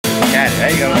got it.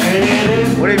 There you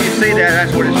go. Whenever you see that,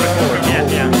 that's what it's recording.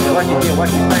 Yeah. So what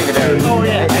you think of that? Oh,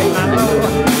 yeah.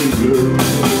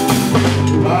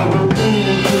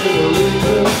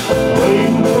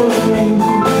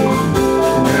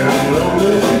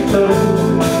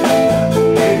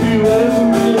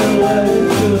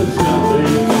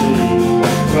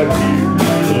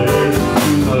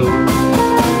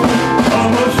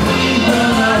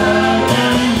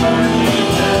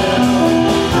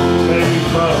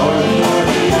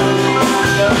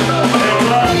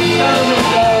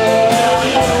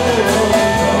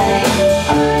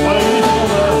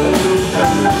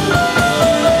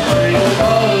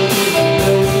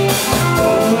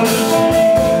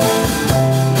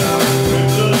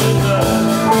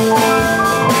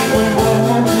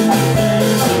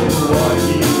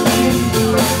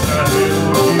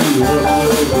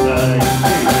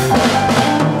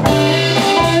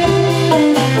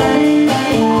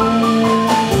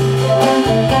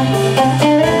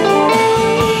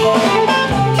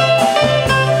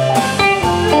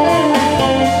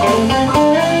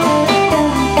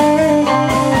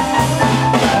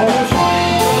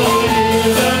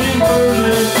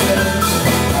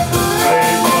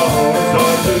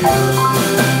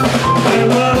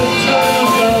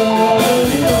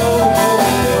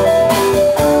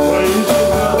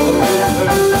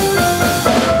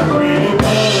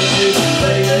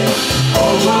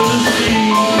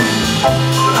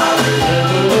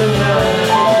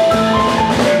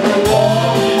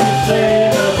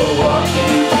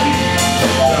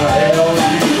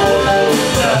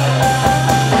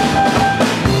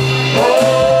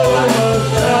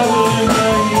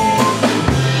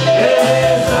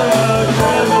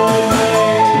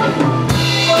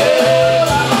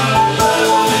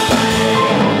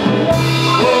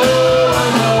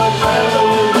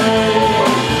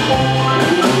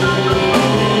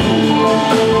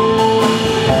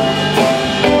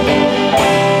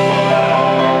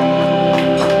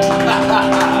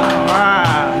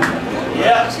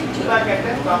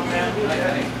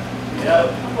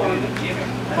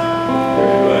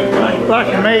 Like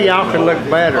to me, y'all could look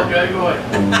better. Okay, go ahead.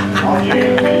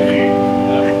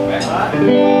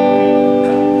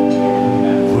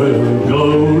 Well,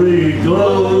 glory,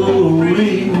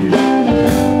 glory,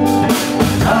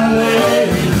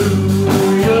 hallelujah.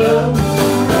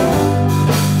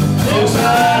 Yes, I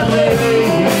lay,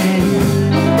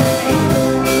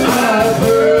 I've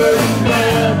heard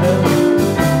that.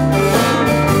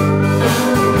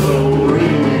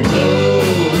 Glory,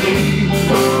 glory,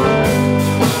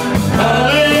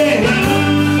 hallelujah.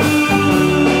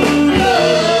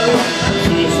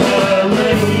 Yes, I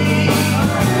lay,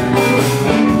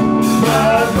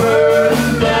 my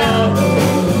burden down.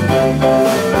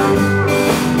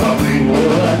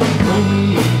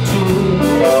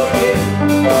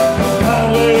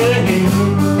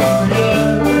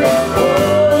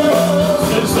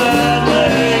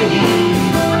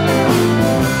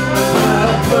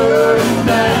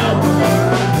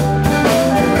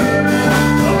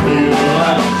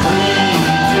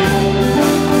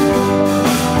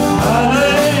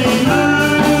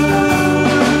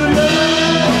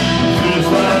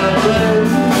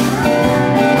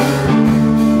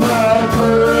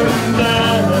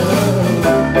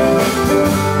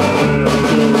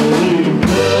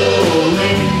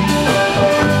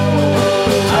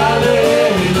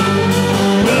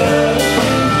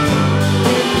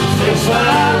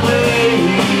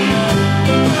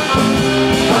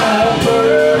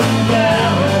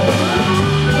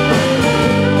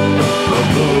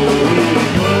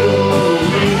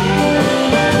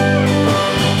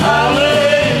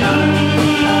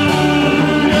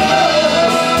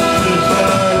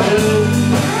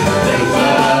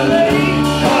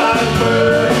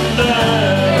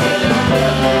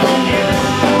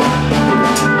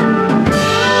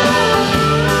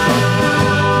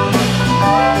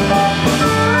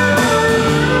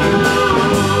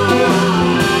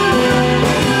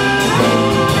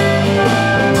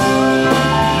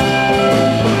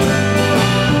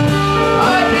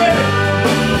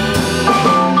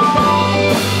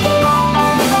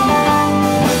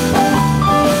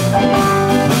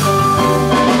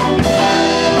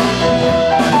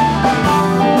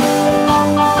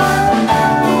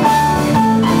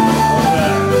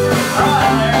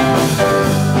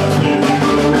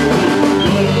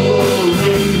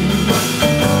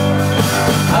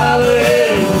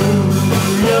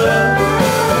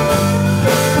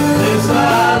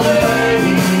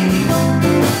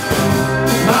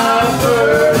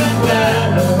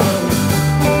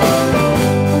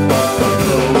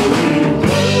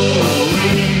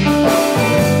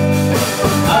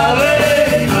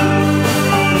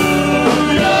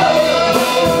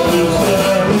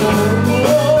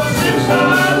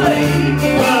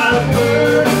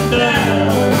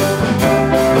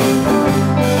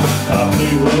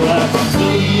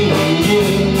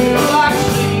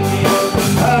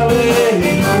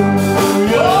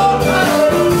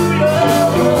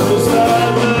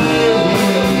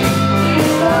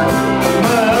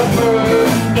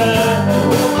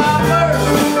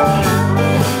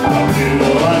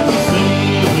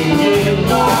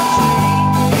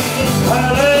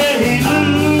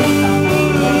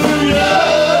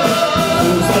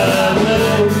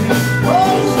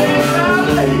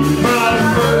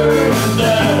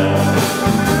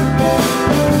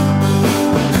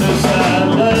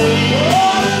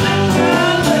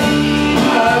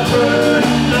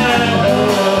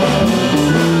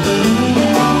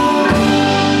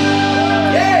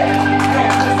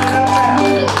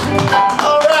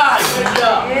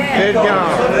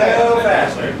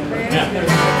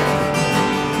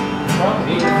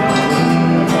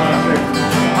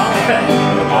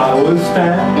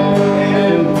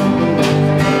 standing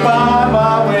by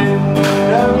my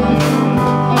window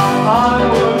on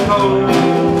a cold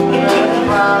and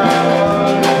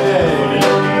cloudy day,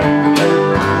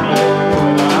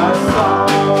 when I saw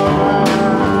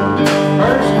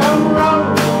first come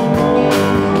rolling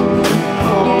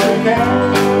for the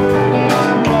carrying my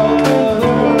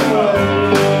mother away.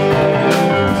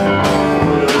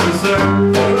 The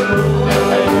circle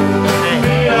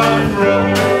me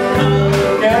unbroken,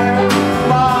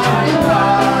 my light was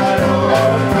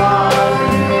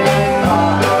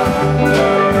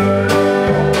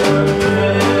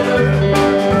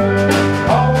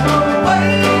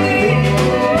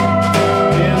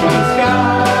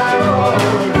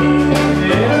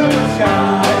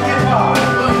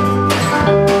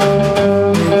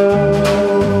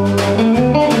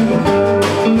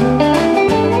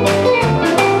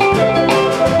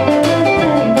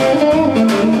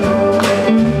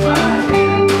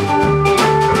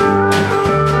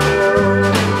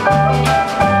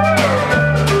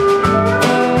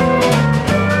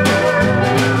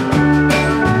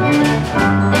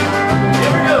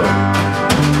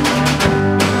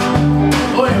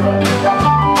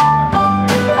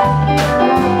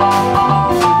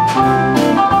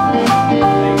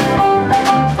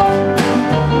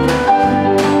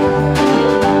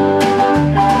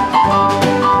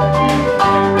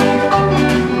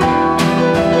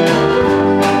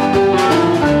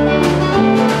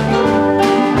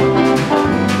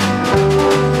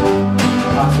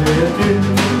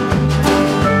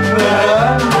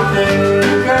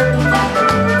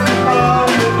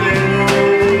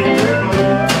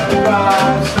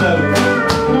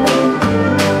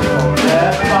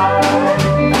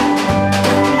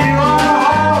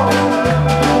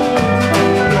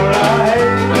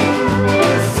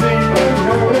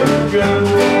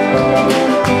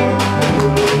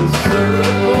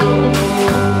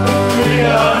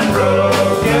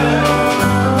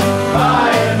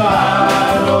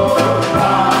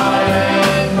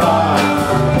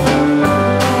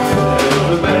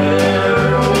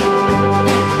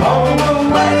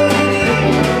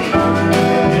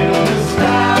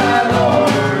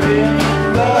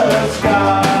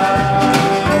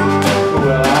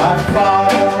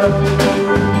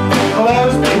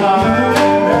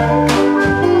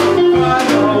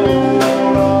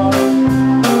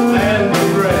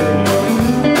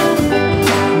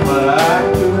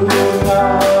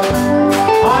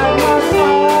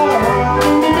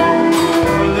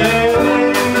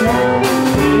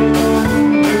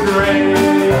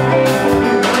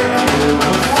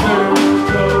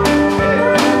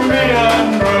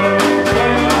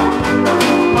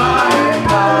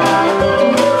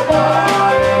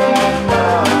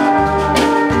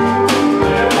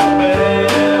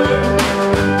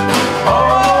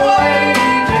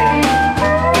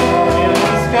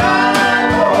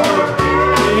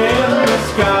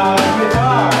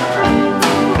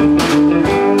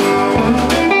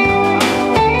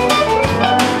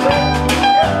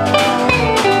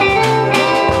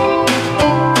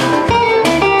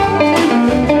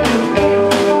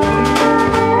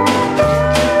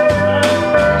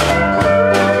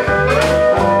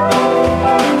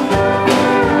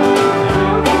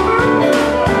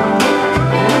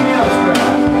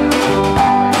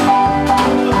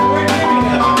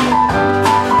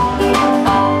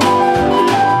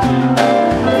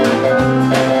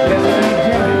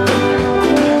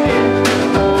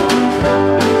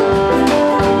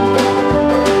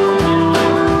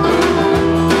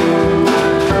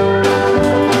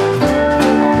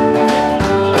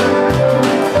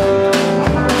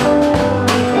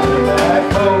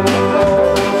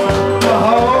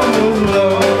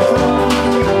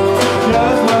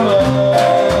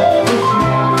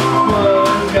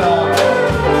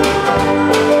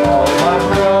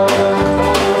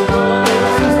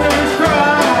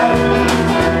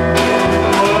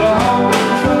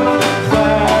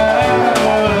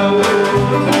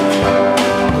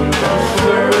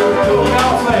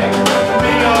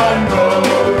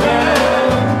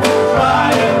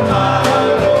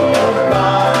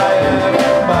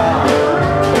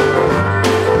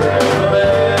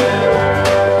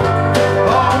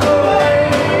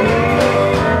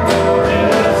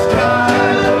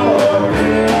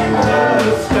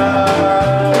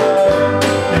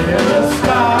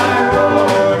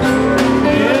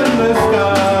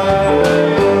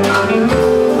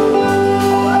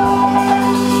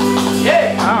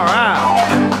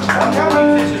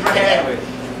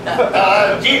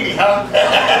Jimmy, huh?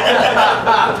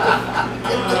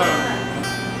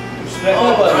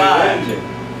 All right.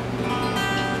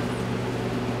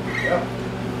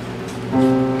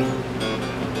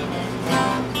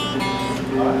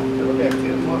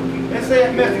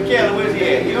 Kelly, where's he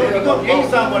at? You gonna eat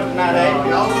something tonight, eh?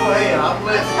 Y'all go ahead, I'm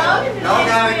listening. Y'all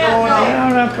got it going on.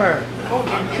 Down up there.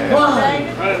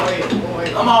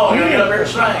 I'm all here up here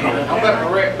saying. I'm about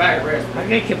to back rest. I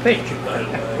get your picture.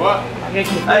 What? I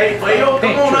get your Hey, Phil,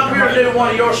 come on up here and do one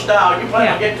of your style. You play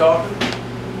the guitar.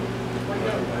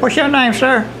 What's your name,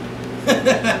 sir?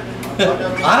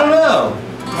 I don't know.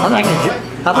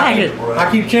 I think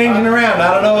I keep changing around.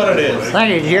 I don't know what it is.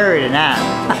 it's Jerry tonight.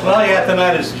 Well, yeah,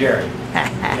 tonight is Jerry.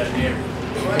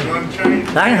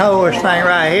 I can hold this thing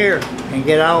right here and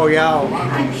get all y'all,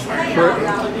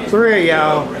 three of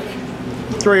y'all,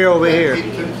 three over here.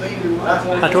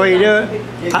 That's the way you do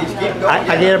it.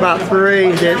 I get about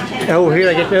three, then over here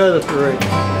I get the other three.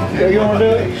 So you want to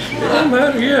do it?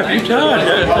 Yeah, if you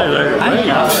tired,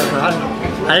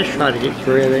 I just try to get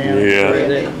three of them. Yeah. Three of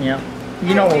them, you know.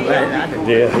 You know that I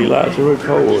do. Yeah, he likes to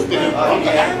record.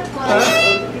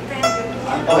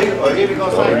 Oh, he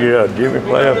gonna Oh yeah, Jimmy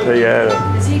play up to you.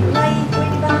 Does he play for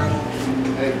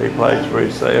anybody? He plays for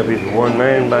himself. He's a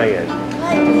one-man band.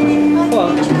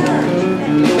 Well,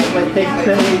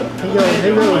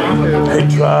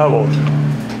 He travels.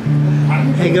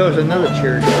 he goes to another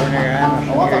church over there. I don't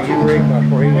know. You read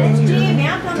before he goes. Jimmy,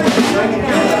 I'm talking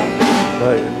about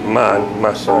Hey,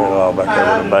 my son-in-law back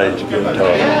over the bass guitar.